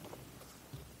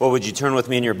Well, would you turn with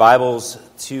me in your Bibles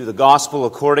to the Gospel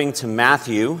according to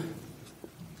Matthew?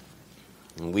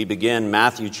 And we begin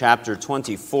Matthew chapter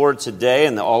 24 today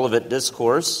in the Olivet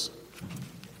Discourse.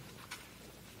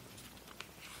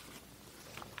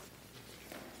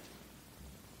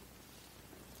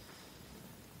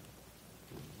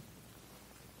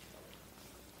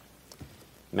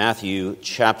 Matthew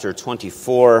chapter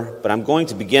 24, but I'm going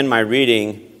to begin my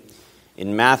reading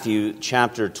in Matthew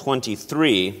chapter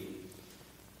 23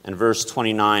 and verse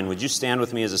 29. Would you stand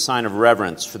with me as a sign of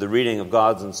reverence for the reading of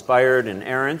God's inspired,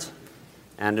 inerrant,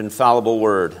 and infallible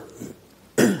word?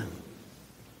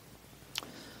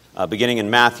 Beginning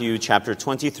in Matthew chapter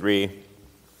 23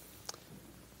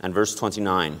 and verse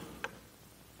 29.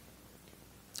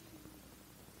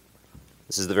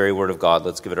 This is the very word of God.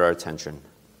 Let's give it our attention.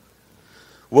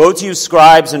 Woe to you,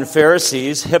 scribes and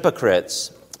Pharisees,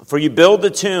 hypocrites! For you build the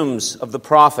tombs of the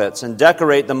prophets and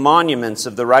decorate the monuments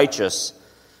of the righteous,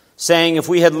 saying, if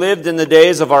we had lived in the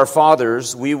days of our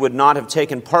fathers, we would not have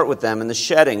taken part with them in the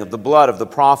shedding of the blood of the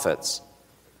prophets.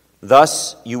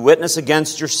 Thus you witness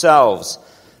against yourselves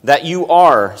that you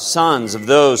are sons of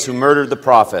those who murdered the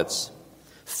prophets.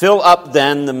 Fill up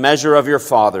then the measure of your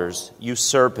fathers, you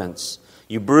serpents,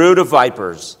 you brood of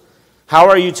vipers. How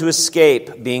are you to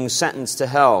escape being sentenced to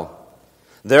hell?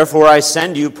 Therefore I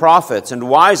send you prophets and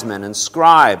wise men and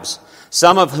scribes,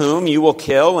 some of whom you will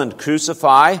kill and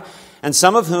crucify, and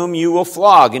some of whom you will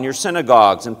flog in your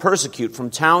synagogues and persecute from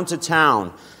town to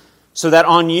town, so that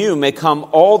on you may come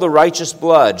all the righteous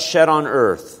blood shed on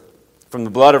earth, from the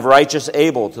blood of righteous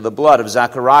Abel to the blood of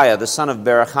Zechariah, the son of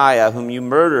Berechiah, whom you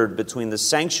murdered between the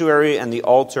sanctuary and the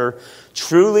altar.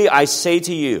 Truly I say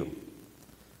to you,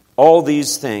 all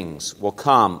these things will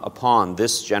come upon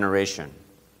this generation.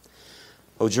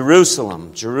 O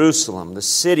Jerusalem, Jerusalem, the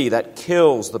city that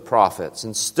kills the prophets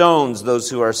and stones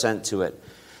those who are sent to it.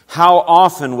 How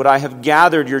often would I have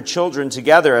gathered your children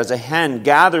together as a hen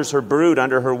gathers her brood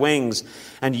under her wings,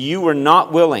 and you were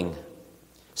not willing?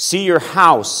 See, your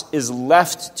house is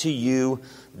left to you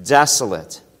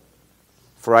desolate.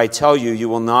 For I tell you, you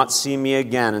will not see me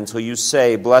again until you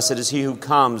say, blessed is he who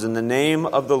comes in the name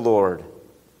of the Lord.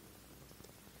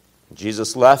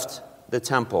 Jesus left the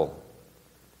temple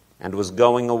and was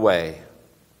going away.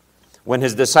 When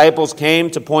his disciples came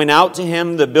to point out to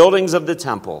him the buildings of the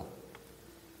temple,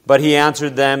 but he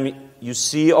answered them, you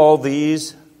see all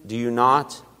these, do you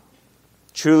not?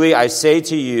 Truly I say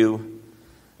to you,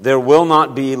 there will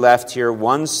not be left here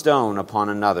one stone upon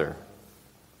another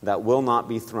that will not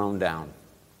be thrown down.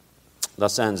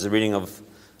 Thus ends the reading of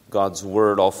God's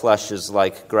word. All flesh is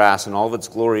like grass, and all of its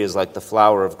glory is like the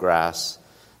flower of grass.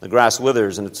 The grass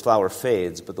withers and its flower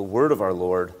fades, but the word of our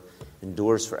Lord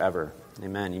endures forever.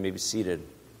 Amen. You may be seated.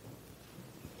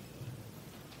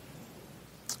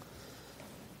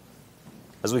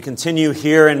 As we continue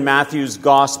here in Matthew's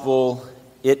Gospel,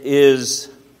 it is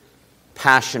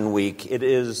Passion Week. It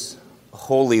is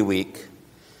Holy Week.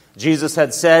 Jesus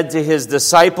had said to his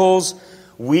disciples,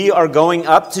 we are going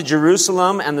up to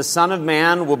Jerusalem, and the Son of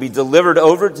Man will be delivered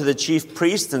over to the chief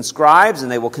priests and scribes,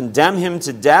 and they will condemn him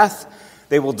to death.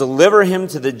 They will deliver him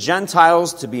to the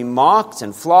Gentiles to be mocked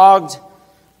and flogged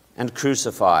and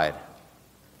crucified.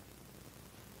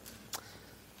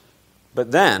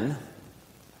 But then,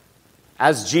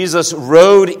 as Jesus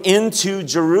rode into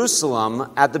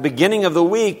Jerusalem at the beginning of the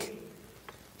week,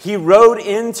 he rode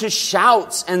into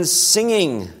shouts and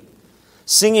singing,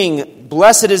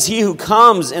 blessed is he who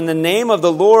comes in the name of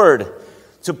the Lord,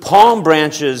 to palm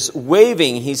branches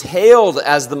waving. He's hailed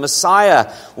as the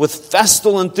Messiah with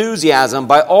festal enthusiasm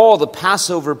by all the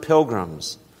Passover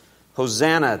pilgrims.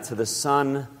 Hosanna to the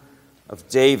Son of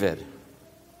David.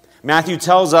 Matthew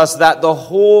tells us that the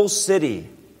whole city,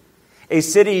 a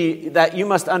city that you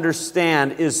must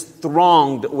understand is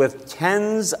thronged with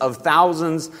tens of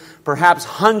thousands, perhaps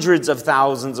hundreds of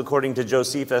thousands, according to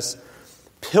Josephus,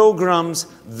 pilgrims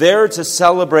there to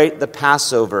celebrate the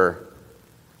Passover.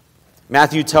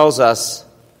 Matthew tells us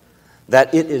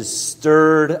that it is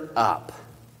stirred up,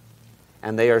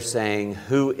 and they are saying,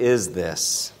 who is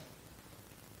this?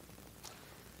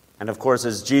 And of course,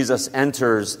 as Jesus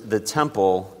enters the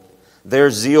temple,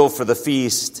 their zeal for the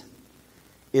feast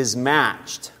is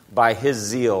matched by his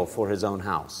zeal for his own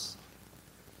house.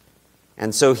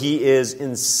 And so he is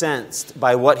incensed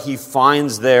by what he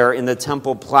finds there in the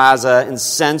temple plaza,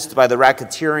 incensed by the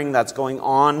racketeering that's going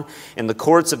on in the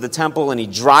courts of the temple, and he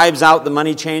drives out the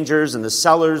money changers and the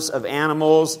sellers of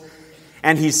animals.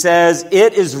 And he says,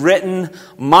 it is written,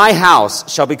 my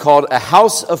house shall be called a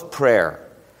house of prayer,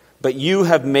 but you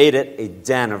have made it a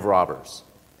den of robbers.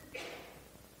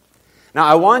 Now,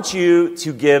 I want you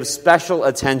to give special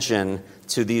attention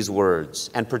to these words,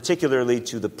 and particularly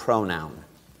to the pronoun.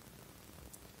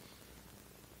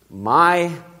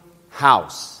 My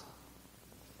house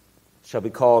shall be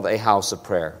called a house of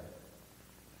prayer.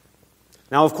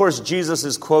 Now, of course, Jesus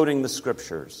is quoting the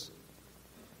Scriptures.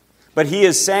 But he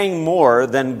is saying more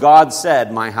than God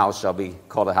said, my house shall be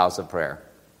called a house of prayer.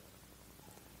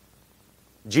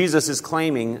 Jesus is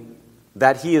claiming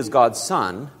that he is God's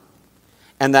Son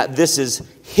and that this is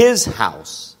his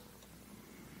house.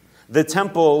 The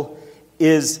temple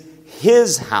is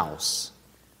his house.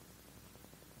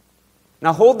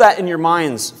 Now hold that in your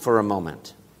minds for a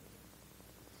moment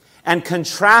and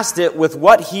contrast it with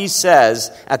what he says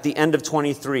at the end of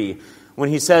 23 when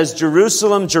he says,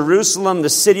 Jerusalem, Jerusalem, the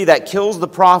city that kills the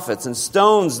prophets and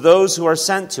stones those who are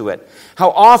sent to it. How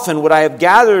often would I have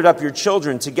gathered up your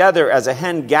children together as a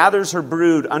hen gathers her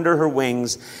brood under her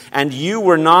wings, and you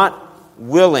were not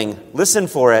willing. Listen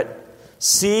for it.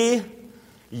 See,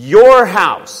 your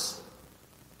house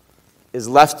is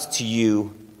left to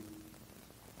you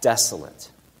desolate.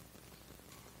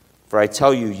 For I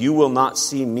tell you, you will not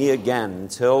see me again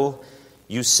until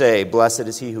you say, blessed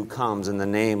is he who comes in the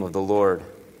name of the Lord.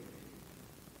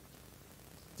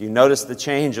 Do you notice the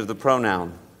change of the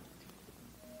pronoun?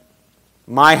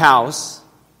 My house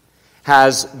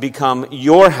has become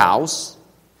your house.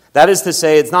 That is to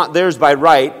say, it's not theirs by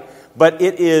right, but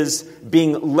it is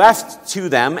being left to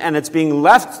them, and it's being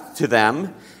left to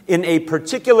them in a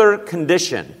particular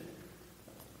condition.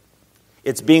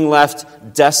 It's being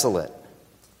left desolate.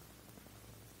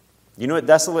 You know what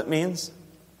desolate means?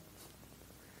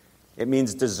 It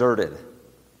means deserted.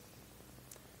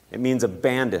 It means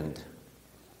abandoned.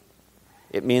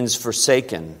 It means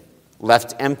forsaken,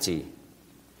 left empty.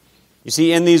 You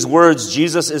see, in these words,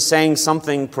 Jesus is saying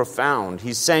something profound.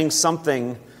 He's saying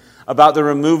something about the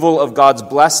removal of God's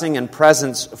blessing and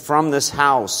presence from this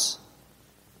house.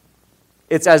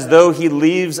 It's as though he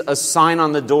leaves a sign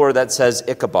on the door that says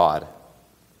Ichabod.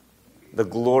 The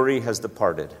glory has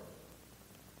departed.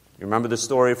 You remember the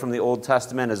story from the Old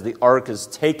Testament as the ark is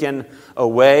taken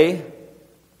away,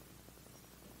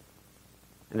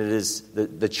 and it is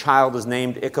the child is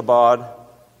named Ichabod,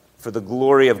 for the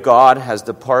glory of God has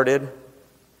departed.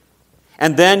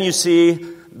 And then you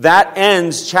see that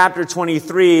ends chapter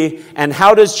 23, and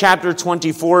how does chapter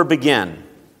 24 begin?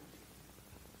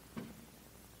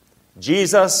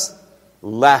 Jesus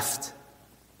left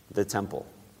the temple.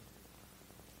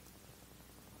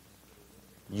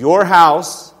 Your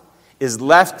house is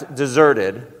left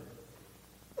deserted,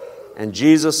 and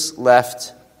Jesus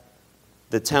left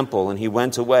the temple and he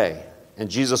went away. And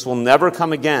Jesus will never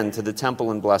come again to the temple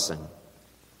in blessing.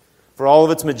 For all of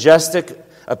its majestic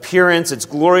appearance, its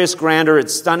glorious grandeur,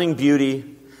 its stunning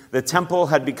beauty, the temple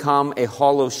had become a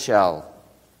hollow shell.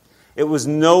 It was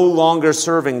no longer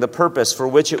serving the purpose for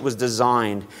which it was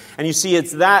designed. And you see,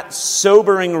 it's that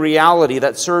sobering reality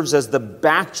that serves as the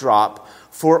backdrop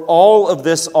for all of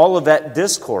that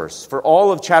discourse, for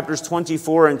all of chapters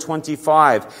 24 and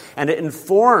 25. And it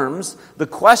informs the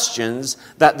questions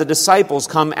that the disciples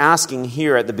come asking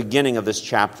here at the beginning of this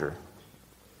chapter.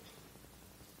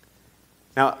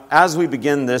 Now, as we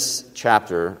begin this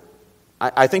chapter,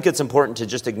 I think it's important to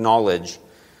just acknowledge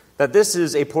that this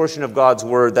is a portion of God's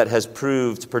Word that has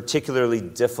proved particularly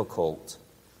difficult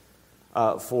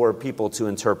for people to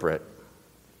interpret.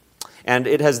 And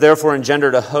it has therefore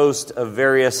engendered a host of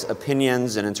various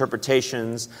opinions and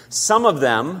interpretations, some of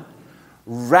them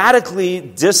radically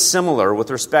dissimilar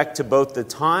with respect to both the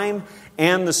time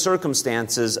and the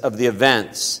circumstances of the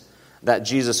events that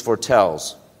Jesus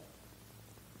foretells.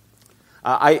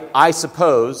 I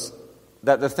suppose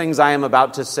that the things I am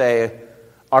about to say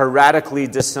are radically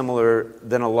dissimilar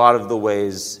than a lot of the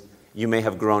ways you may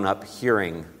have grown up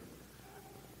hearing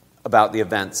about the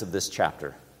events of this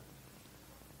chapter.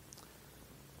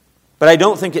 But I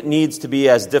don't think it needs to be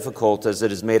as difficult as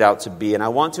it is made out to be. And I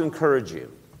want to encourage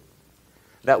you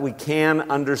that we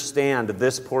can understand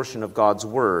this portion of God's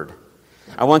Word.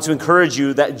 I want to encourage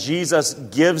you that Jesus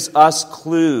gives us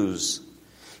clues.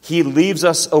 He leaves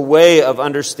us a way of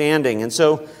understanding. And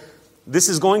so this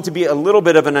is going to be a little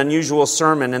bit of an unusual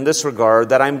sermon in this regard,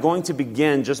 that I'm going to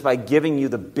begin just by giving you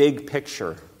the big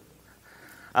picture.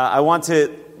 I want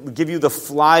to give you the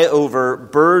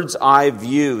flyover, bird's eye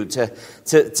view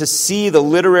to see the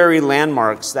literary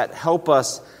landmarks that help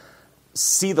us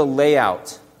see the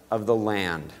layout of the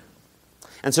land.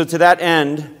 And so to that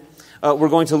end, we're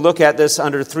going to look at this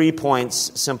under 3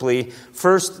 points simply.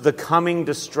 First, the coming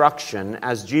destruction,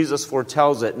 as Jesus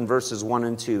foretells it in verses 1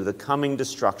 and 2, the coming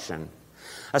destruction.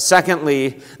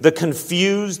 Secondly, the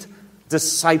confused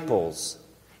disciples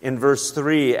in verse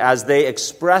 3 as they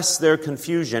express their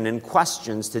confusion in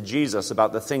questions to Jesus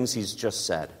about the things he's just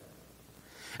said.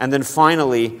 And then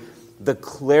finally, the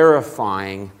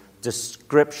clarifying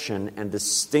description and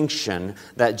distinction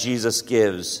that Jesus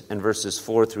gives in verses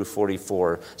 4 through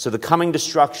 44. So the coming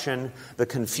destruction, the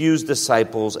confused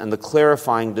disciples, and the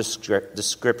clarifying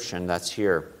description that's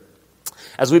here.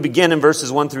 As we begin in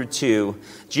verses 1 through 2,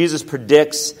 Jesus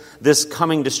predicts this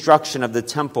coming destruction of the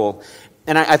temple.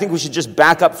 And I think we should just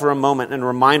back up for a moment and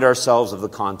remind ourselves of the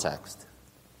context.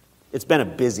 It's been a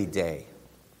busy day.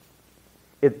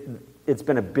 It's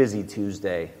been a busy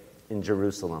Tuesday in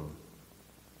Jerusalem.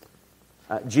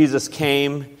 Jesus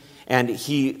came and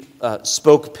he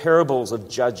spoke parables of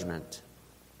judgment.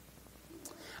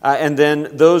 And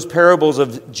then those parables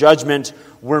of judgment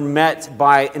were met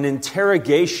by an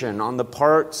interrogation on the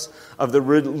parts of the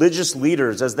religious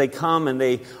leaders as they come and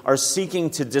they are seeking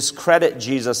to discredit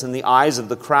Jesus in the eyes of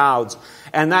the crowds.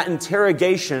 And that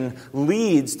interrogation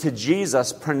leads to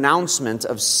Jesus' pronouncement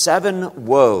of 7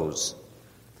 woes.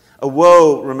 A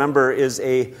woe, remember, is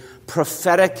a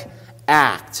prophetic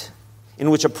act in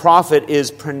which a prophet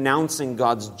is pronouncing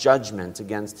God's judgment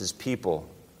against his people.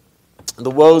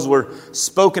 The woes were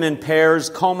spoken in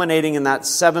pairs, culminating in that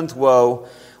 7th woe,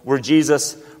 where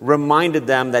Jesus reminded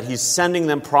them that he's sending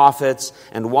them prophets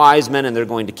and wise men, and they're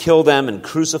going to kill them and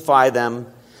crucify them,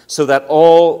 so that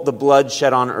all the blood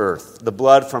shed on earth, the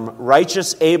blood from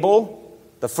righteous Abel,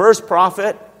 the first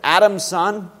prophet, Adam's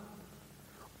son,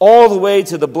 all the way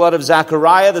to the blood of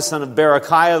Zechariah, the son of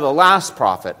Berechiah, the last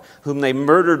prophet, whom they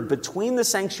murdered between the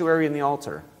sanctuary and the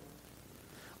altar.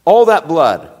 All that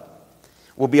blood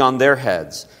will be on their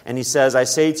heads. And he says, I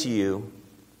say to you,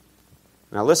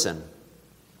 now listen,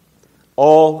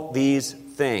 all these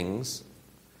things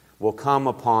will come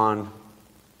upon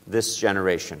this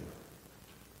generation.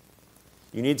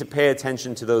 You need to pay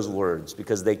attention to those words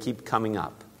because they keep coming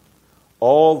up.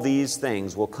 All these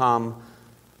things will come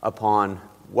upon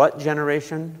what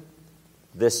generation?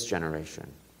 This generation.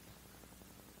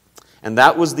 And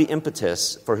that was the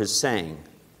impetus for his saying,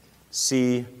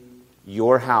 see,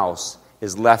 your house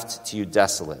is left to you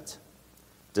desolate,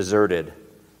 deserted,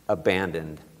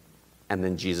 abandoned, and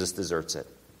then Jesus deserts it.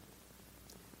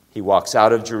 He walks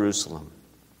out of Jerusalem,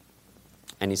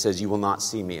 and he says, you will not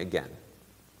see me again.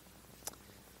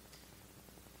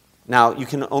 Now, you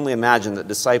can only imagine that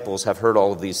disciples have heard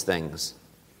all of these things,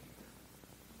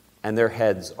 and their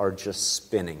heads are just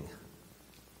spinning.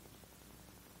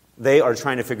 They are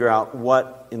trying to figure out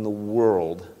what in the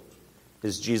world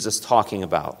is Jesus talking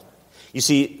about. You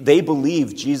see, they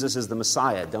believe Jesus is the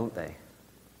Messiah, don't they?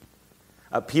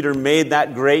 Peter made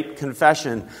that great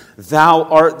confession, thou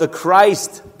art the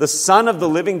Christ, the Son of the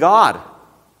living God.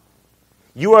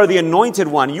 You are the anointed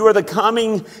one. You are the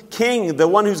coming king, the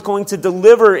one who's going to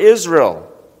deliver Israel.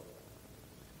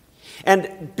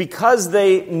 And because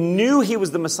they knew he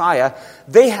was the Messiah,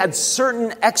 they had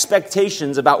certain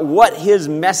expectations about what his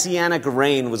messianic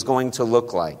reign was going to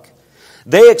look like.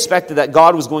 They expected that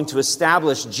God was going to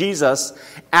establish Jesus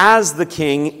as the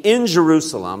king in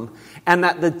Jerusalem, and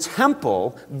that the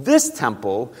temple, this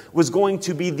temple, was going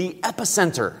to be the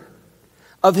epicenter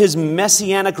of his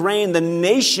messianic reign. The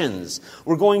nations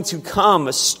were going to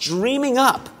come streaming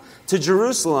up to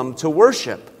Jerusalem to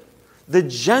worship. The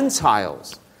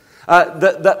Gentiles.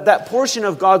 That portion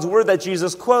of God's word that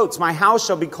Jesus quotes, my house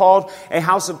shall be called a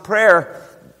house of prayer.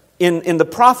 In the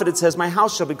prophet it says, my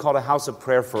house shall be called a house of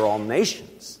prayer for all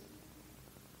nations.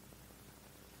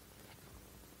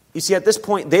 You see, at this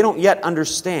point, they don't yet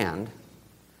understand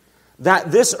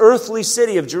that this earthly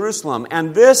city of Jerusalem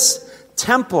and this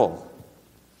temple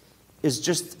is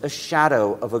just a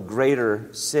shadow of a greater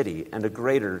city and a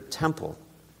greater temple.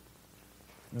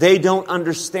 They don't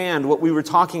understand what we were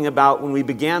talking about when we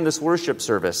began this worship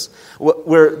service,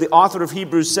 where the author of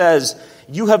Hebrews says,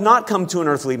 you have not come to an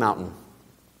earthly mountain.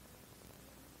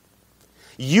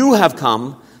 You have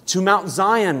come to Mount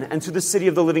Zion and to the city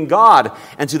of the living God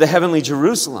and to the heavenly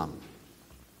Jerusalem.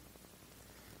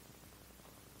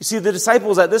 You see, the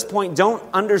disciples at this point don't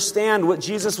understand what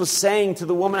Jesus was saying to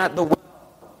the woman at the well.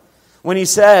 When he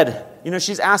said,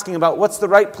 she's asking about what's the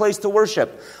right place to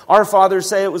worship. Our fathers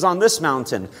say it was on this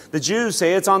mountain. The Jews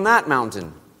say it's on that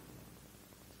mountain.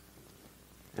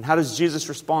 And how does Jesus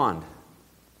respond?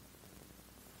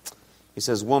 He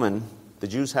says, woman, the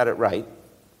Jews had it right.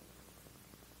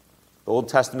 The Old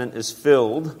Testament is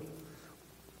filled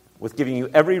with giving you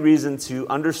every reason to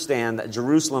understand that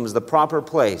Jerusalem is the proper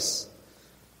place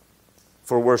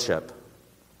for worship.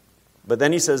 But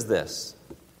then he says this,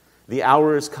 the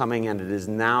hour is coming and it is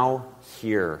now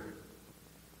here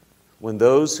when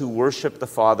those who worship the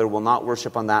Father will not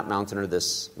worship on that mountain or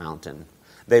this mountain.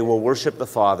 they will worship the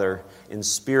Father in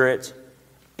spirit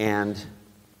and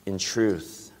in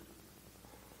truth.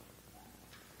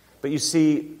 But you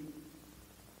see,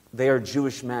 they are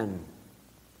Jewish men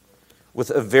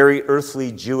with a very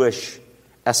earthly Jewish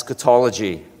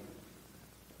eschatology.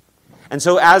 And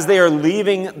so as they are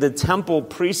leaving the temple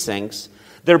precincts,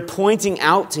 they're pointing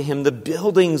out to him the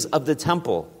buildings of the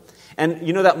temple. And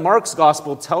you know that Mark's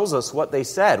gospel tells us what they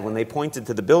said when they pointed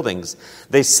to the buildings.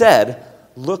 They said,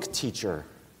 "Look, teacher,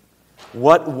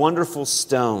 what wonderful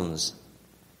stones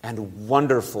and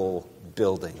wonderful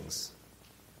buildings."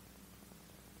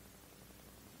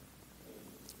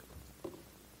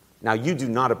 Now, you do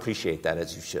not appreciate that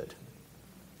as you should.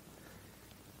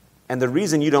 And the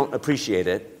reason you don't appreciate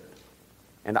it,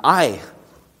 and I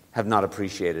have not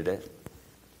appreciated it,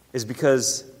 is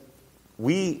because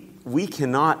we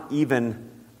cannot even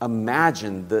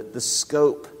imagine the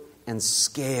scope and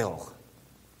scale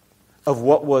of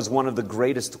what was one of the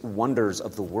greatest wonders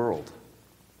of the world.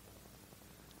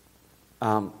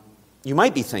 You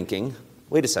might be thinking,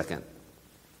 wait a second,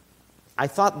 I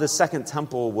thought the second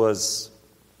temple was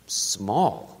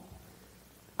small.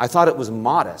 I thought it was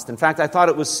modest. In fact, I thought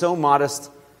it was so modest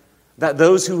that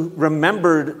those who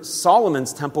remembered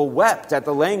Solomon's temple wept at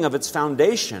the laying of its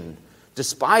foundation,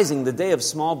 despising the day of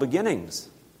small beginnings.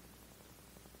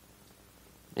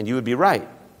 And you would be right.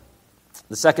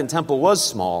 The second temple was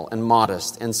small and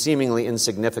modest and seemingly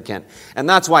insignificant. And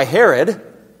that's why Herod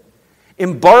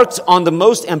embarked on the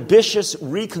most ambitious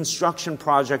reconstruction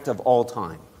project of all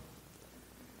time.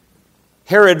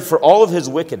 Herod, for all of his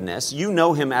wickedness, you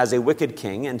know him as a wicked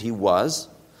king, and he was.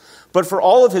 But for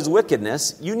all of his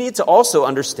wickedness, you need to also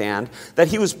understand that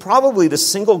he was probably the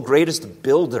single greatest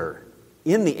builder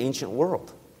in the ancient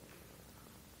world.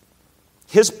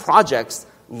 His projects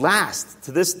last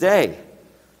to this day.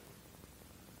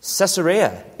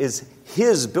 Caesarea is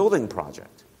his building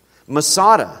project.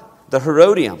 Masada, the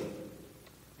Herodium.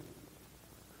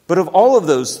 But of all of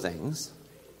those things,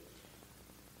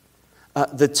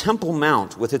 the Temple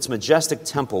Mount with its majestic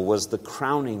temple was the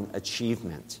crowning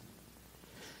achievement.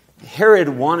 Herod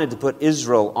wanted to put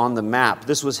Israel on the map.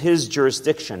 This was his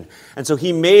jurisdiction. And so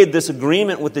he made this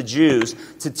agreement with the Jews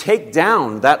to take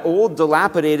down that old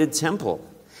dilapidated temple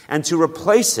and to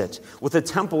replace it with a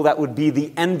temple that would be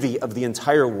the envy of the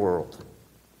entire world.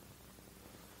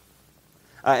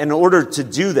 In order to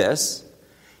do this,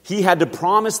 he had to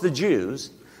promise the Jews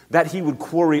that he would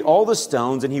quarry all the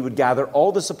stones and he would gather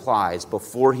all the supplies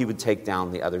before he would take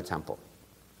down the other temple.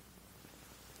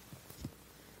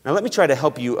 Now let me try to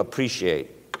help you appreciate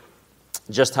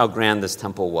just how grand this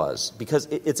temple was, because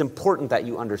it's important that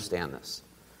you understand this.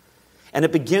 And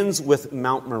it begins with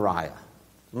Mount Moriah.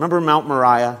 Remember Mount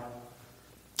Moriah?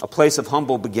 A place of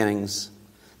humble beginnings.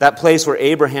 That place where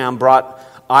Abraham brought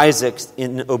Isaac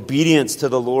in obedience to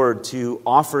the Lord to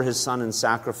offer his son in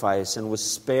sacrifice and was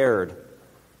spared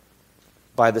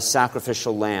by the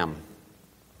sacrificial lamb.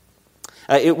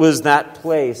 It was that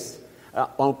place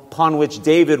upon which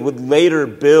David would later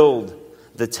build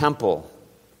the temple.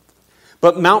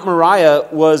 But Mount Moriah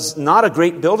was not a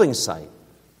great building site.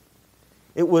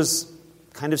 It was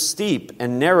kind of steep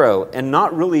and narrow and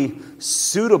not really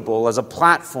suitable as a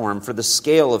platform for the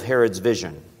scale of Herod's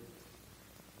vision.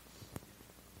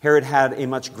 Herod had a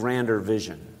much grander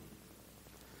vision.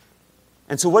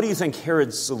 And so what do you think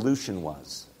Herod's solution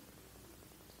was?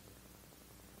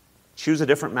 Choose a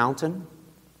different mountain?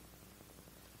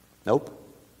 Nope.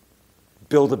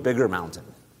 Build a bigger mountain.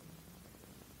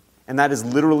 And that is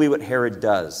literally what Herod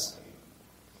does.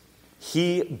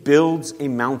 He builds a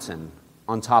mountain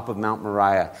on top of Mount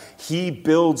Moriah. He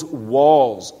builds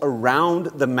walls around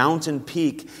the mountain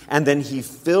peak, and then he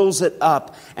fills it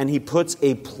up, and he puts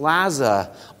a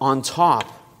plaza on top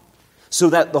so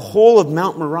that the whole of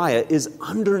Mount Moriah is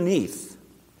underneath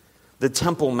the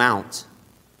Temple Mount.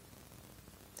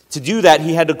 To do that,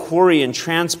 he had to quarry and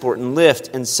transport and lift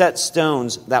and set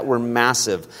stones that were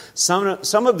massive.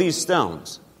 Some of these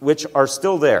stones, which are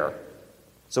still there,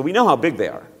 so we know how big they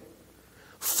are,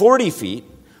 40 feet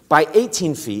by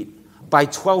 18 feet by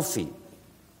 12 feet.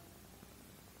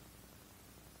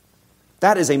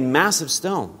 That is a massive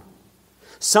stone.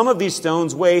 Some of these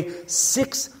stones weigh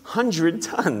 600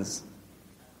 tons.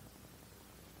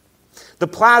 The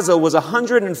plaza was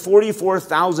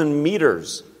 144,000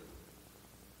 meters.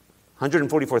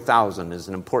 144,000 is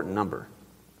an important number.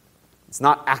 It's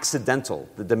not accidental,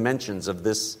 the dimensions of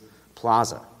this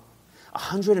plaza.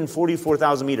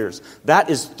 144,000 meters. That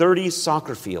is 30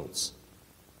 soccer fields.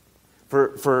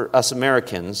 For us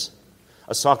Americans,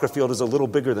 a soccer field is a little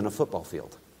bigger than a football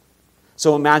field.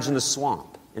 So imagine the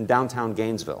swamp in downtown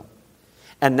Gainesville.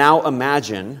 And now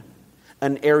imagine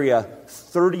an area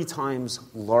 30 times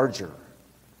larger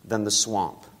than the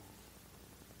swamp.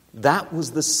 That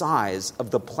was the size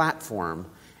of the platform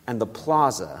and the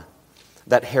plaza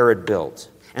that Herod built.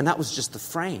 And that was just the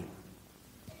frame.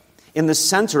 In the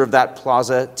center of that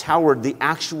plaza towered the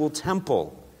actual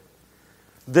temple.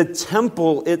 The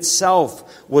temple itself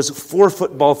was 4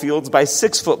 football fields by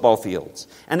 6 football fields.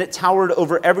 And it towered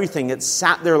over everything. It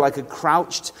sat there like a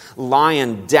crouched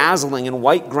lion, dazzling in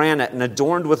white granite and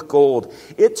adorned with gold.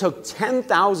 It took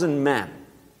 10,000 men,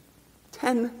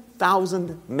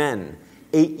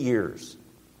 8 years.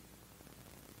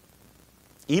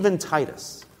 Even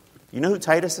Titus. You know who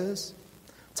Titus is?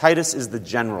 Titus is the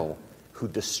general who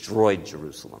destroyed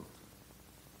Jerusalem.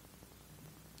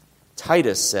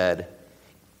 Titus said,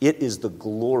 "It is the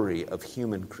glory of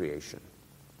human creation."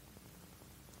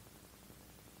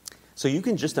 So you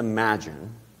can just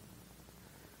imagine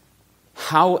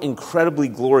how incredibly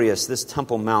glorious this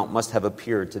Temple Mount must have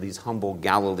appeared to these humble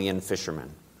Galilean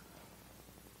fishermen.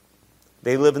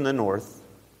 They live in the north.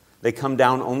 They come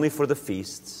down only for the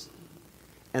feasts.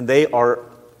 And they are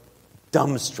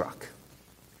dumbstruck.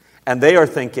 And they are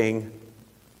thinking,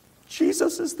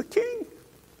 Jesus is the king.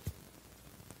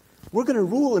 We're going to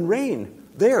rule and reign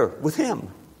there with him.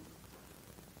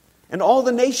 And all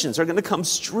the nations are going to come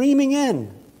streaming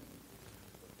in.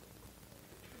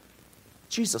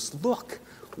 Jesus, look,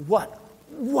 what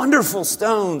wonderful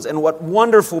stones and what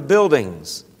wonderful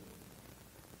buildings.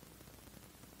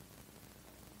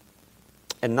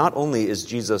 And not only is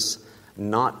Jesus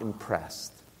not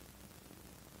impressed,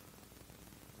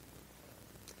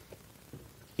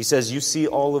 he says, "You see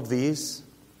all of these?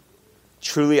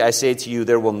 Truly I say to you,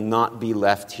 there will not be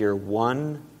left here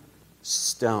one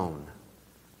stone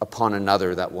upon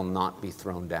another that will not be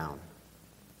thrown down."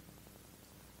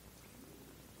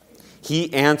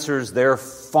 He answers their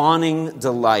fawning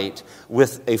delight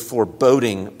with a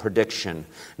foreboding prediction.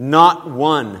 Not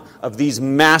one of these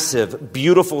massive,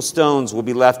 beautiful stones will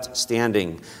be left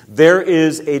standing. There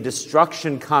is a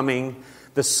destruction coming,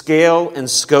 the scale and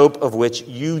scope of which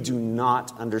you do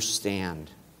not understand.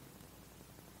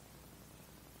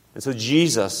 And so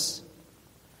Jesus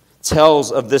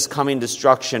tells of this coming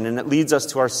destruction, and it leads us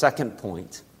to our second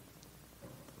point,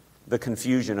 the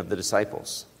confusion of the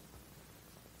disciples.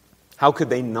 How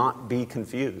could they not be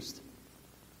confused?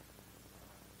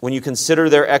 When you consider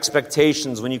their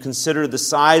expectations, when you consider the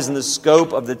size and the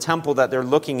scope of the temple that they're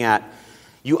looking at,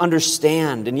 you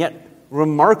understand. And yet,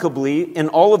 remarkably, in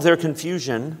all of their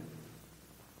confusion,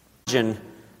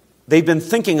 they've been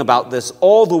thinking about this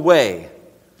all the way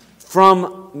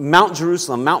from Mount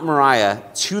Jerusalem, Mount Moriah,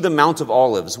 to the Mount of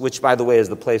Olives, which, by the way, is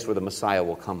the place where the Messiah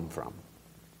will come from.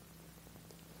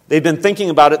 They've been thinking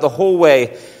about it the whole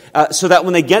way, so that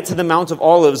when they get to the Mount of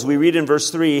Olives, we read in verse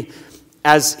 3,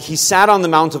 as he sat on the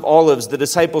Mount of Olives, the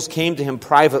disciples came to him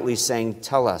privately, saying,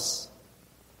 "Tell us,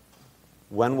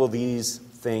 when will these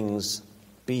things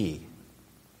be?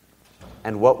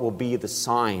 And what will be the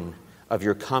sign of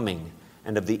your coming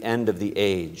and of the end of the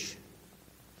age?"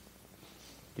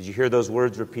 Did you hear those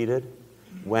words repeated?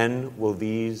 When will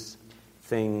these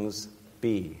things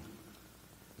be?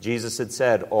 Jesus had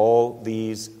said, all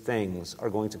these things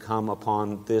are going to come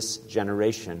upon this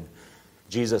generation.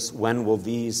 Jesus, when will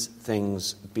these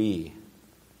things be?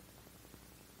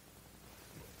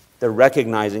 They're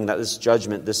recognizing that this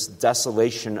judgment, this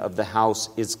desolation of the house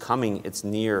is coming, it's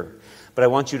near. But I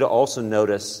want you to also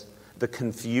notice the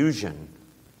confusion.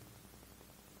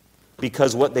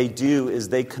 Because what they do is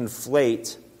they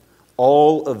conflate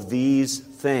all of these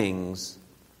things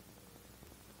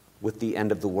with the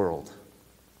end of the world,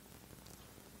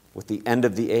 with the end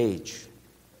of the age.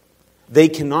 They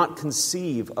cannot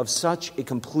conceive of such a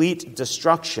complete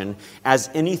destruction as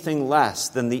anything less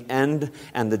than the end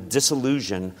and the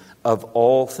dissolution of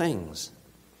all things.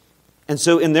 And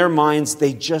so in their minds,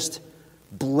 they just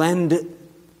blend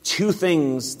two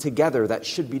things together that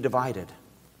should be divided.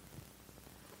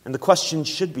 And the question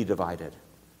should be divided.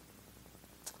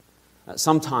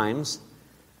 Sometimes,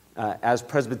 as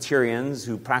Presbyterians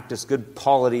who practice good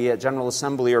polity at General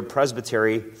Assembly or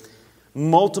Presbytery,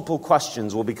 multiple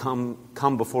questions will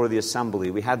come before the assembly.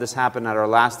 We had this happen at our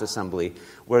last assembly,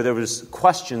 where there was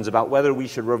questions about whether we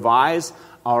should revise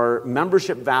our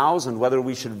membership vows and whether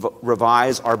we should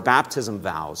revise our baptism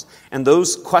vows. And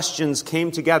those questions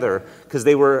came together because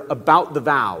they were about the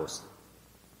vows.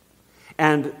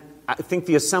 And I think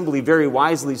the assembly very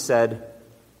wisely said,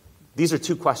 these are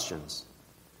two questions.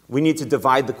 We need to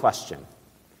divide the question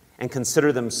and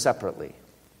consider them separately.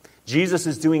 Jesus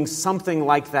is doing something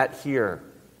like that here.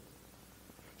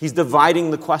 He's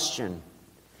dividing the question.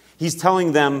 He's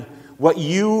telling them what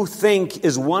you think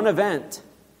is one event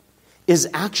is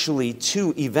actually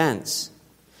two events.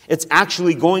 It's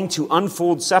actually going to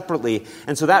unfold separately.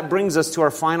 And so that brings us to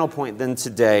our final point then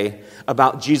today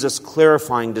about Jesus'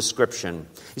 clarifying description.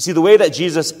 You see, the way that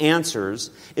Jesus answers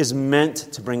is meant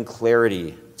to bring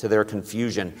clarity to their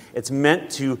confusion. It's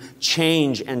meant to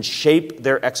change and shape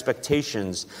their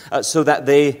expectations so that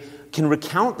they can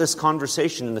recount this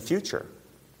conversation in the future.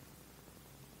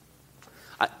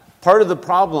 Part of the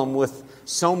problem with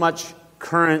so much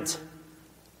current,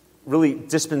 really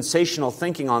dispensational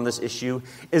thinking on this issue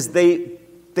is they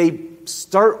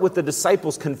start with the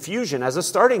disciples' confusion as a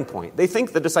starting point. They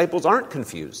think the disciples aren't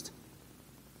confused.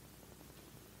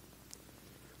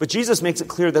 But Jesus makes it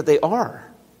clear that they are.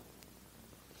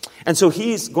 And so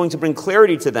he's going to bring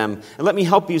clarity to them. And let me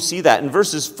help you see that. In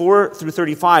verses 4 through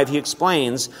 35, he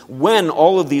explains when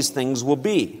all of these things will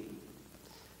be.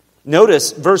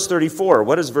 Notice verse 34.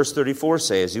 What does verse 34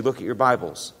 say as you look at your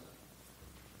Bibles?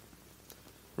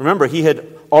 Remember, he had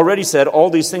already said all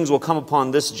these things will come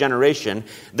upon this generation.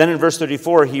 Then in verse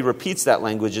 34, he repeats that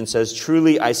language and says,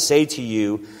 "Truly I say to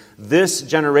you, this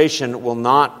generation will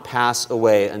not pass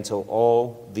away until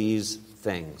all these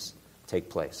things take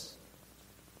place."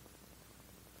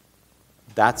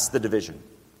 That's the division.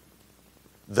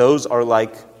 Those are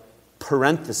like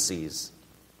parentheses.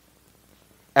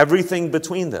 Everything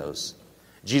between those,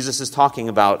 Jesus is talking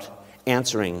about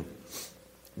answering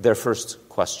their first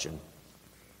question.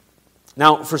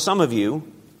 Now, for some of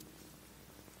you,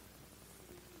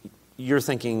 you're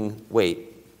thinking,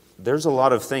 wait, there's a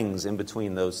lot of things in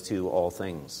between those two all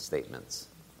things statements.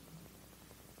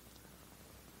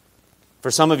 For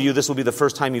some of you, this will be the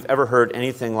first time you've ever heard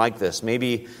anything like this.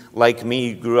 Maybe, like me,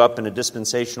 you grew up in a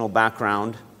dispensational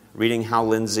background, reading Hal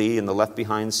Lindsey in the Left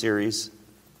Behind series.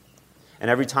 And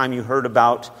every time you heard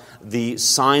about the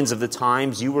signs of the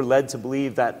times, you were led to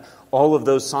believe that all of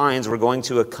those signs were going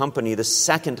to accompany the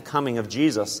second coming of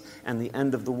Jesus and the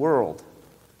end of the world.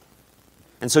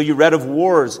 And so you read of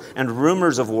wars and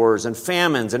rumors of wars and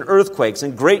famines and earthquakes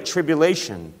and great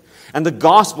tribulation and the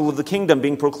gospel of the kingdom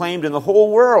being proclaimed in the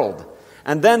whole world.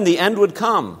 And then the end would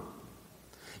come.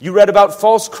 You read about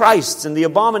false Christs and the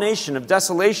abomination of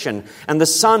desolation and the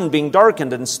sun being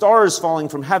darkened and stars falling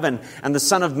from heaven and the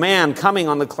Son of Man coming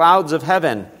on the clouds of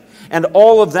heaven. And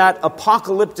all of that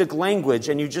apocalyptic language,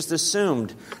 and you just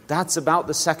assumed that's about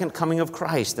the second coming of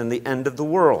Christ and the end of the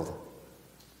world.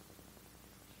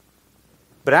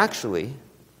 But actually,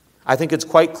 I think it's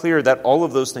quite clear that all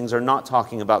of those things are not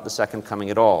talking about the second coming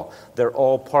at all. They're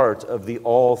all part of the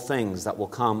all things that will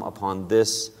come upon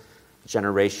this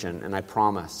generation. And I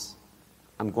promise,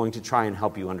 I'm going to try and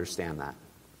help you understand that.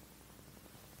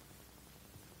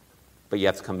 But you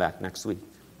have to come back next week.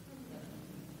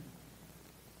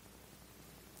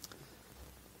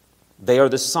 They are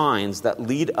the signs that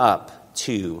lead up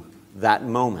to that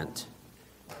moment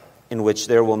in which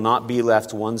there will not be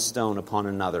left one stone upon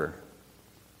another.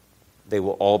 They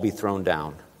will all be thrown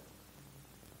down.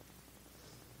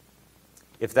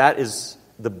 If that is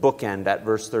the bookend at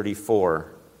verse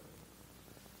 34,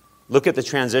 look at the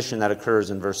transition that occurs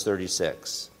in verse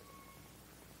 36.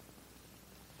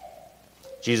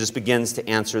 Jesus begins to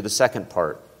answer the second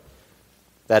part.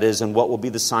 That is, and what will be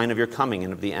the sign of your coming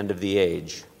and of the end of the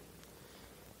age?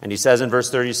 And he says in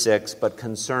verse 36, but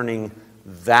concerning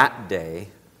that day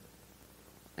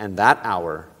and that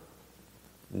hour,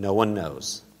 no one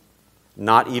knows.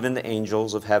 Not even the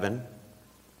angels of heaven,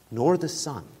 nor the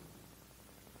Son,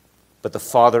 but the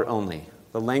Father only.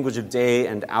 The language of day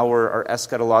and hour are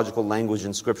eschatological language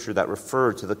in Scripture that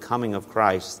refer to the coming of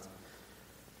Christ.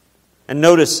 And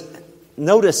notice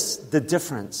the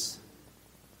difference.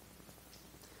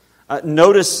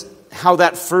 Notice how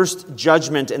that first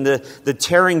judgment and the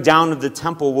tearing down of the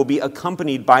temple will be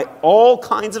accompanied by all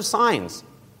kinds of signs.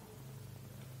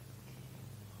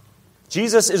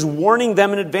 Jesus is warning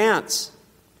them in advance.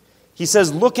 He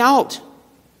says, look out.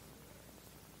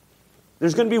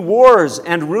 There's going to be wars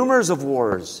and rumors of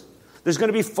wars. There's going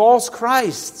to be false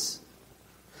Christs.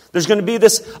 There's going to be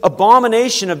this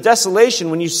abomination of desolation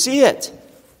when you see it.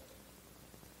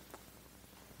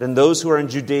 Then those who are in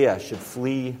Judea should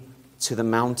flee to the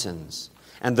mountains.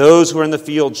 And those who are in the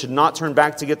field should not turn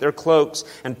back to get their cloaks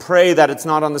and pray that it's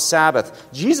not on the Sabbath.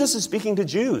 Jesus is speaking to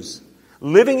Jews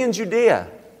living in Judea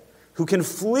who can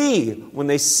flee when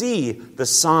they see the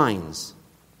signs.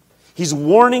 He's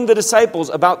warning the disciples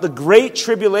about the great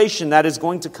tribulation that is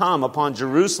going to come upon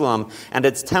Jerusalem and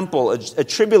its temple, a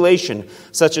tribulation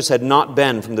such as had not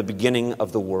been from the beginning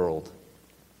of the world.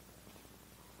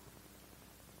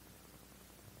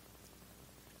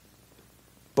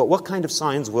 But what kind of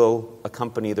signs will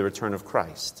accompany the return of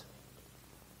Christ?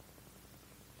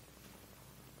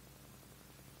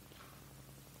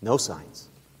 No signs.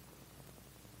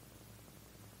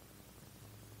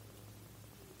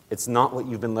 It's not what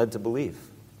you've been led to believe.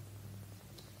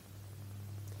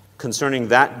 Concerning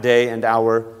that day and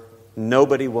hour,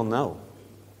 nobody will know.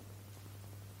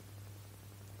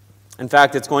 In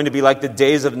fact, it's going to be like the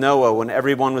days of Noah when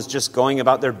everyone was just going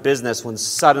about their business when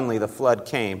suddenly the flood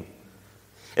came.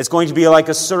 It's going to be like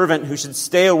a servant who should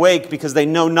stay awake because they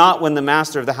know not when the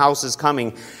master of the house is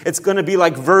coming. It's going to be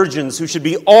like virgins who should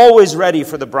be always ready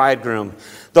for the bridegroom.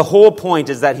 The whole point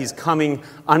is that he's coming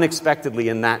unexpectedly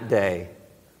in that day,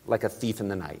 like a thief in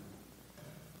the night.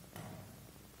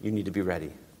 You need to be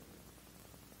ready.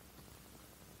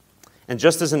 And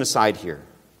just as an aside here,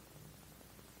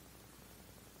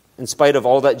 in spite of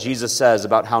all that Jesus says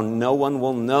about how no one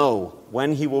will know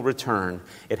when he will return,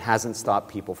 it hasn't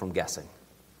stopped people from guessing.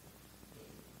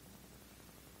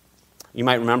 You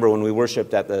might remember when we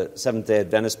worshiped at the Seventh-day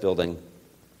Adventist building,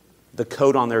 the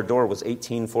code on their door was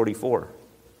 1844.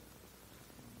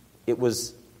 It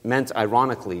was meant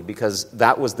ironically because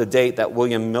that was the date that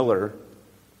William Miller,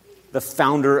 the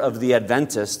founder of the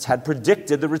Adventists, had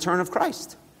predicted the return of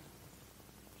Christ.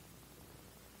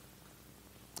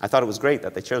 I thought it was great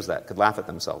that they chose that, could laugh at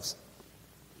themselves.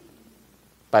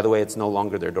 By the way, it's no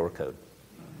longer their door code.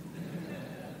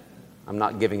 I'm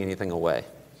not giving anything away.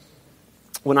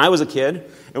 When I was a kid,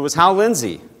 it was Hal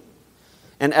Lindsey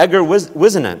and Edgar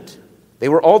Whisenant. They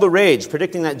were all the rage,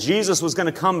 predicting that Jesus was going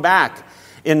to come back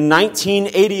in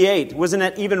 1988.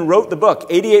 Whisenant even wrote the book,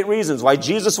 88 Reasons Why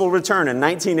Jesus Will Return in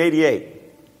 1988.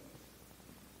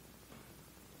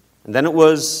 And then it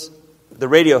was the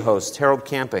radio host, Harold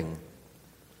Camping.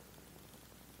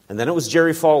 And then it was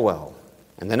Jerry Falwell.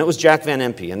 And then it was Jack Van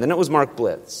Impe. And then it was Mark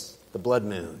Blitz, the Blood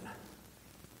Moon.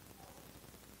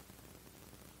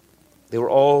 They were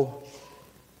all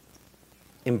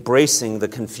embracing the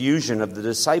confusion of the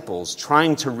disciples,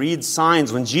 trying to read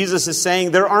signs when Jesus is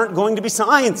saying there aren't going to be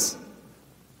signs.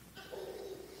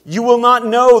 You will not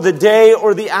know the day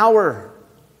or the hour.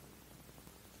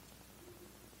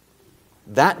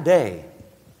 That day,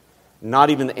 not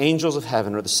even the angels of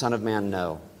heaven or the Son of Man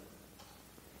know.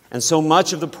 And so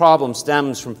much of the problem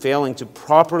stems from failing to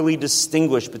properly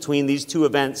distinguish between these two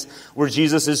events where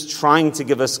Jesus is trying to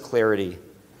give us clarity.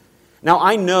 Now,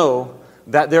 I know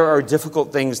that there are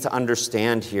difficult things to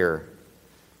understand here.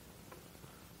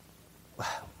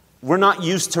 We're not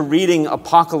used to reading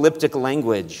apocalyptic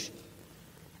language.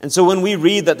 And so when we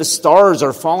read that the stars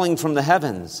are falling from the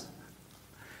heavens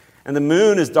and the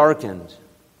moon is darkened,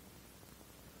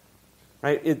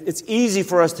 right? It's easy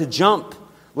for us to jump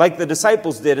like the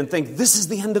disciples did and think, this is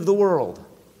the end of the world.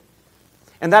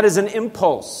 And that is an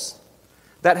impulse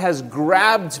that has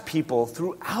grabbed people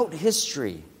throughout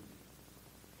history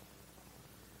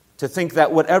to think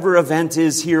that whatever event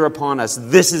is here upon us,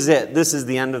 this is it. This is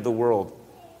the end of the world.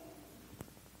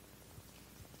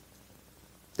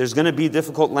 There's going to be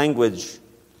difficult language.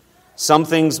 Some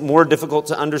things more difficult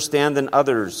to understand than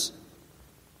others.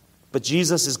 But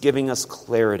Jesus is giving us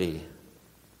clarity.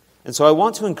 And so I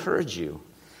want to encourage you.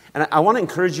 And I want to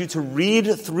encourage you to read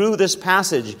through this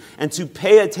passage and to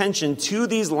pay attention to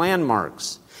these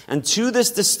landmarks and to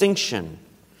this distinction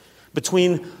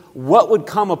between what would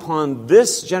come upon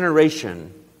this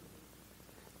generation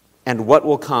and what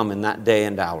will come in that day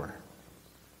and hour.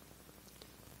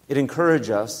 It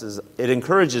encourages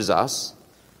us,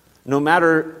 no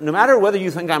matter whether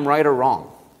you think I'm right or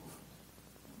wrong,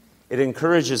 it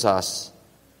encourages us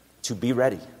to be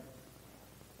ready.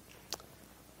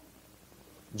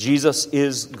 Jesus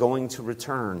is going to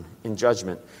return in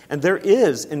judgment. And there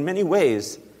is, in many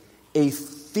ways, a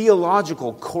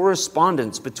theological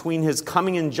correspondence between his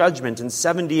coming in judgment in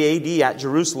 70 AD at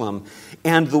Jerusalem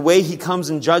and the way he comes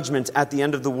in judgment at the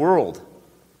end of the world.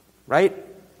 Right?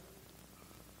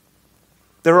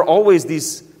 There are always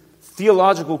these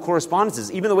theological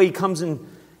correspondences. Even the way he comes in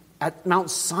at Mount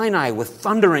Sinai with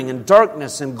thundering and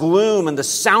darkness and gloom and the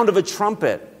sound of a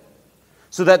trumpet,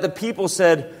 so that the people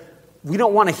said, we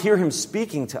don't want to hear him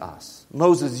speaking to us.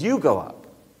 Moses, you go up.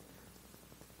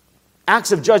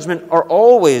 Acts of judgment are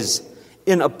always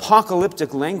in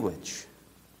apocalyptic language.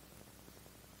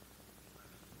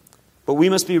 But we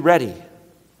must be ready.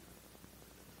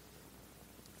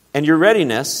 And your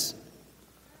readiness,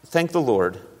 thank the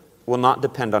Lord, will not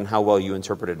depend on how well you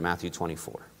interpreted Matthew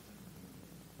 24.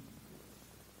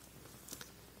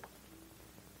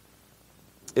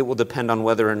 It will depend on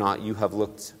whether or not you have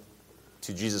looked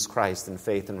to Jesus Christ in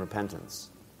faith and repentance.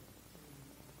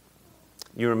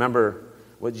 You remember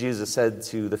what Jesus said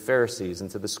to the Pharisees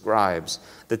and to the scribes,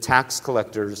 the tax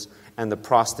collectors and the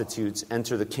prostitutes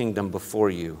enter the kingdom before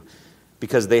you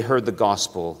because they heard the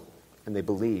gospel and they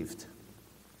believed.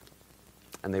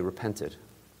 and they repented.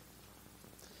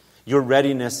 Your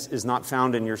readiness is not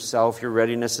found in yourself. Your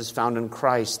readiness is found in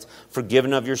Christ,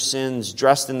 forgiven of your sins,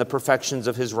 dressed in the perfections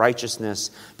of his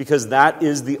righteousness, because that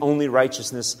is the only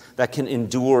righteousness that can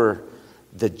endure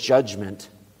the judgment,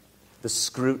 the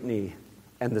scrutiny,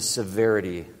 and the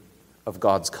severity of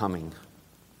God's coming.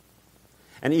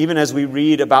 And even as we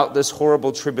read about this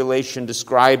horrible tribulation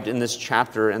described in this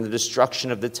chapter and the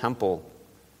destruction of the temple,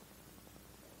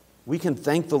 we can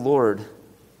thank the Lord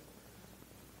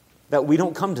that we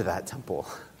don't come to that temple.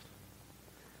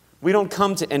 We don't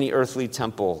come to any earthly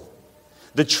temple.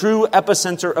 The true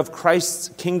epicenter of Christ's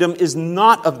kingdom is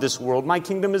not of this world. My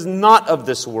kingdom is not of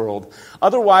this world.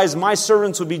 Otherwise, my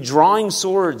servants would be drawing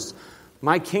swords.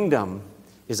 My kingdom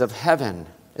is of heaven.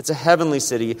 It's a heavenly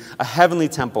city, a heavenly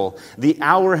temple. The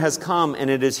hour has come, and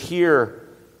it is here.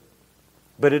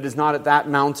 But it is not at that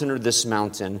mountain or this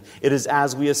mountain. It is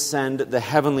as we ascend the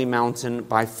heavenly mountain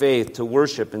by faith to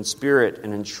worship in spirit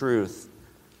and in truth.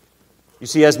 You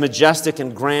see, as majestic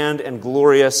and grand and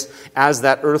glorious as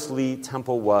that earthly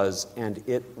temple was, and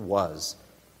it was,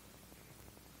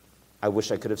 I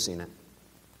wish I could have seen it.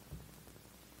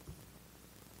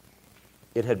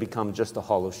 It had become just a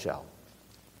hollow shell.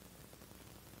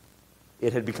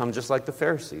 It had become just like the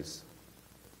Pharisees.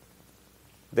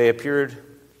 They appeared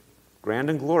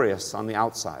grand and glorious on the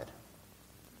outside,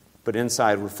 but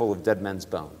inside were full of dead men's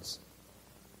bones.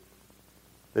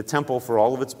 The temple, for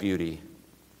all of its beauty,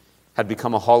 had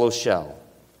become a hollow shell,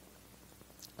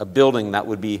 a building that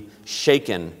would be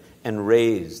shaken and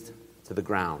razed to the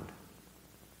ground.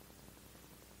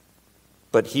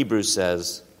 But Hebrews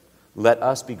says, let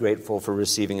us be grateful for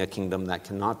receiving a kingdom that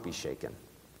cannot be shaken.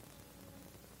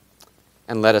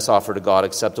 And let us offer to God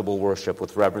acceptable worship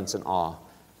with reverence and awe,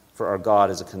 for our God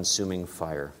is a consuming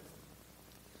fire.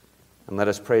 And let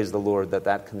us praise the Lord that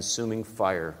that consuming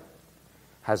fire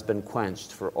has been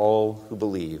quenched for all who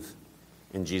believe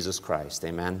in Jesus Christ.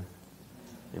 Amen?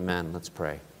 Amen. Let's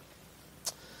pray.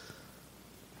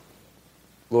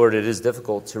 Lord, it is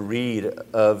difficult to read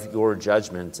of your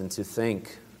judgment and to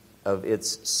think of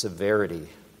its severity.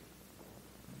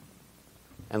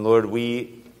 And Lord,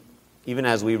 even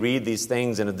as we read these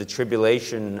things and of the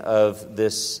tribulation of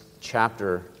this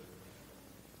chapter,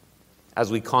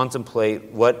 as we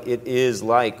contemplate what it is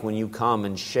like when you come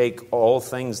and shake all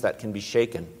things that can be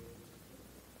shaken,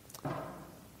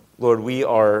 Lord, we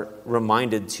are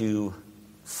reminded to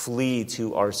flee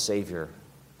to our Savior,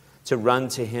 to run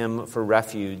to him for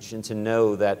refuge, and to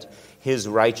know that his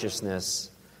righteousness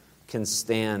can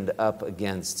stand up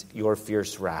against your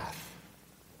fierce wrath.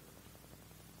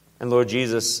 And Lord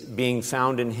Jesus, being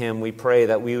found in him, we pray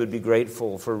that we would be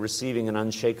grateful for receiving an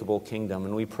unshakable kingdom.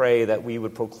 And we pray that we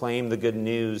would proclaim the good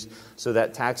news so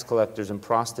that tax collectors and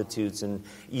prostitutes and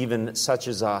even such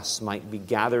as us might be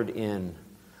gathered in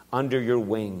under your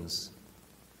wings.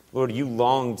 Lord, you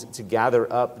longed to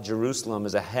gather up Jerusalem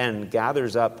as a hen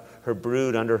gathers up her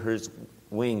brood under her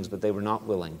wings, but they were not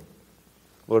willing.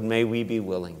 Lord, may we be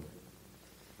willing.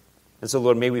 And so,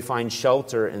 Lord, may we find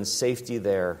shelter and safety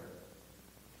there.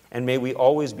 And may we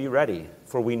always be ready,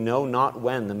 for we know not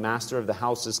when the master of the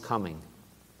house is coming.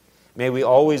 May we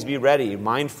always be ready,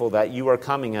 mindful that you are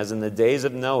coming as in the days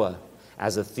of Noah,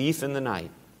 as a thief in the night.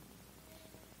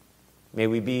 May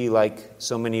we be like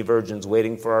so many virgins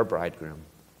waiting for our bridegroom.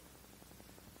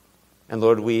 And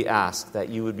Lord, we ask that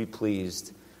you would be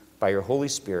pleased by your Holy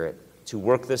Spirit to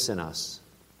work this in us.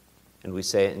 And we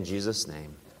say it in Jesus'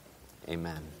 name.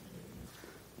 Amen.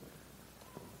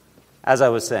 As I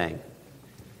was saying,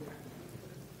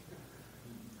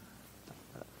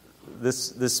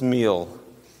 This meal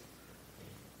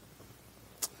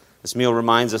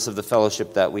reminds us of the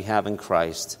fellowship that we have in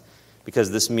Christ, because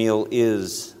this meal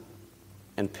is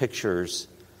and pictures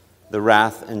the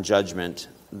wrath and judgment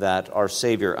that our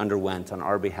Savior underwent on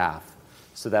our behalf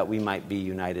so that we might be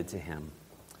united to him.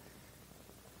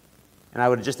 And I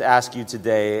would just ask you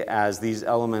today, as these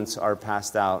elements are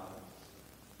passed out,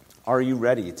 are you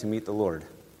ready to meet the Lord?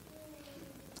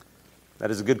 That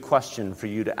is a good question for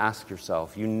you to ask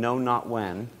yourself. You know not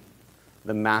when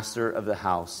the master of the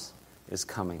house is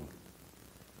coming.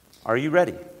 Are you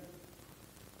ready?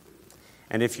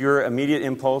 And if your immediate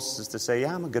impulse is to say,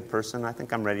 yeah, I'm a good person, I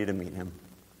think I'm ready to meet him,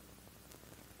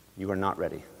 you are not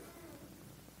ready.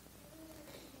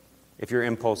 If your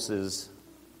impulse is,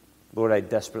 Lord, I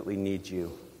desperately need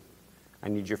you. I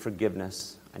need your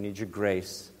forgiveness. I need your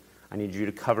grace. I need you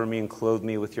to cover me and clothe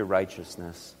me with your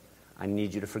righteousness. I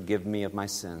need you to forgive me of my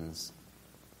sins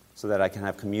so that I can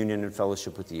have communion and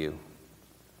fellowship with you.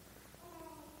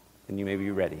 And you may be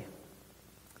ready.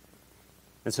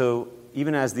 And so,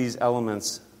 even as these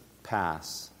elements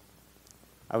pass,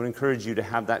 I would encourage you to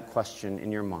have that question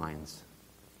in your minds.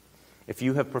 If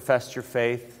you have professed your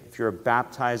faith, if you're a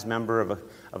baptized member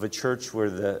of a church where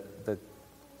the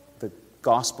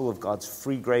gospel of God's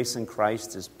free grace in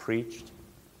Christ is preached,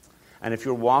 and if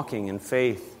you're walking in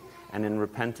faith and in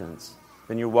repentance,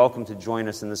 then you're welcome to join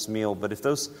us in this meal. But if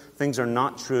those things are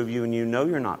not true of you and you know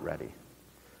you're not ready,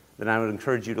 then I would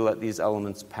encourage you to let these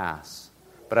elements pass.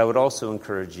 But I would also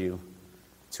encourage you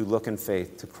to look in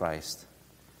faith to Christ,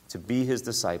 to be his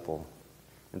disciple,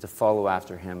 and to follow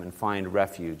after him and find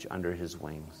refuge under his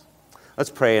wings. Let's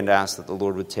pray and ask that the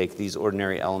Lord would take these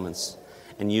ordinary elements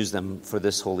and use them for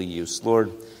this holy use.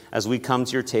 Lord, as we come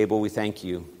to your table, we thank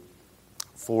you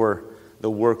for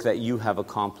the work that you have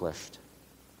accomplished.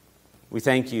 We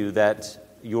thank you that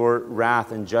your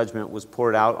wrath and judgment was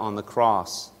poured out on the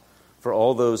cross for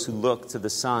all those who look to the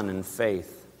Son in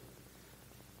faith.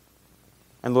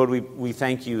 And Lord, we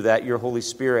thank you that your Holy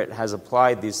Spirit has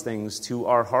applied these things to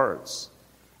our hearts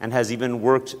and has even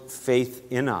worked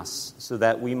faith in us so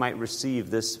that we might receive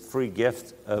this free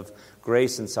gift of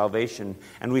grace and salvation.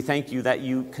 And we thank you that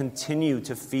you continue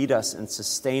to feed us and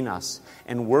sustain us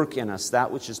and work in us that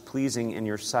which is pleasing in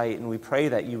your sight. And we pray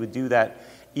that you would do that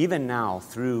even now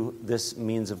through this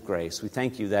means of grace. We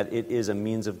thank you that it is a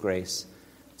means of grace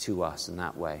to us in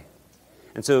that way.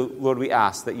 And so, Lord, we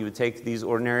ask that you would take these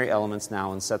ordinary elements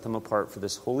now and set them apart for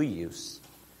this holy use.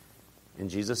 In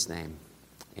Jesus' name,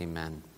 amen.